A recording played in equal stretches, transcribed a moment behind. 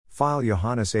File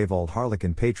Johannes Ewald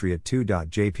Harlequin Patriot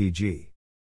 2.jpg.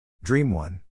 Dream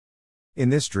 1. In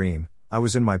this dream, I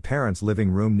was in my parents'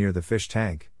 living room near the fish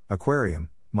tank,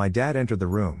 aquarium. My dad entered the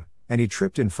room, and he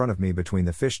tripped in front of me between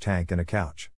the fish tank and a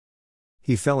couch.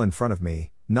 He fell in front of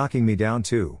me, knocking me down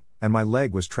too, and my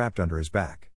leg was trapped under his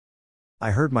back.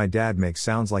 I heard my dad make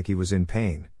sounds like he was in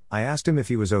pain. I asked him if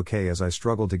he was okay as I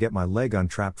struggled to get my leg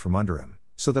untrapped from under him,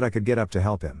 so that I could get up to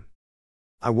help him.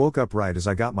 I woke up right as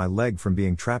I got my leg from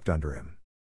being trapped under him.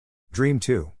 Dream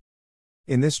 2.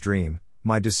 In this dream,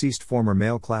 my deceased former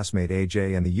male classmate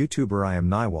AJ and the YouTuber I am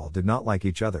Naiwal did not like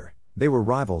each other. They were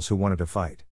rivals who wanted to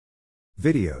fight.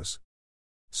 Videos.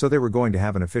 So they were going to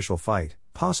have an official fight,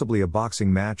 possibly a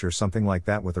boxing match or something like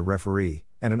that with a referee,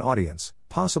 and an audience,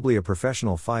 possibly a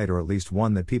professional fight or at least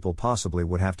one that people possibly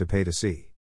would have to pay to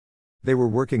see. They were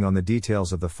working on the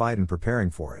details of the fight and preparing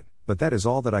for it, but that is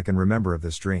all that I can remember of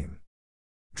this dream.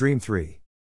 Dream 3.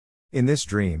 In this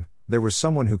dream, there was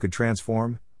someone who could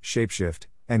transform, shapeshift,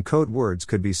 and code words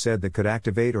could be said that could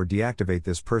activate or deactivate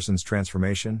this person's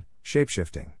transformation,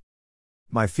 shapeshifting.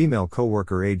 My female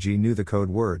coworker AG knew the code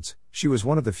words. She was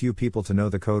one of the few people to know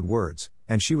the code words,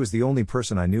 and she was the only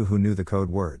person I knew who knew the code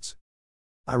words.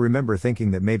 I remember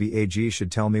thinking that maybe AG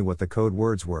should tell me what the code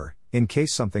words were, in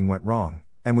case something went wrong,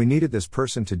 and we needed this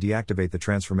person to deactivate the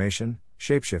transformation,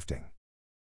 shapeshifting.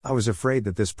 I was afraid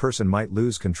that this person might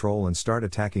lose control and start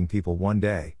attacking people one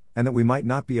day, and that we might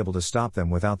not be able to stop them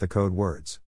without the code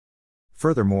words.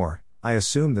 Furthermore, I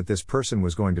assumed that this person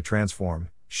was going to transform,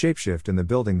 shapeshift in the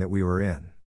building that we were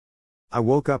in. I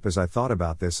woke up as I thought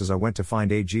about this as I went to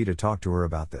find AG to talk to her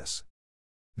about this.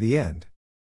 The end.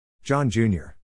 John Jr.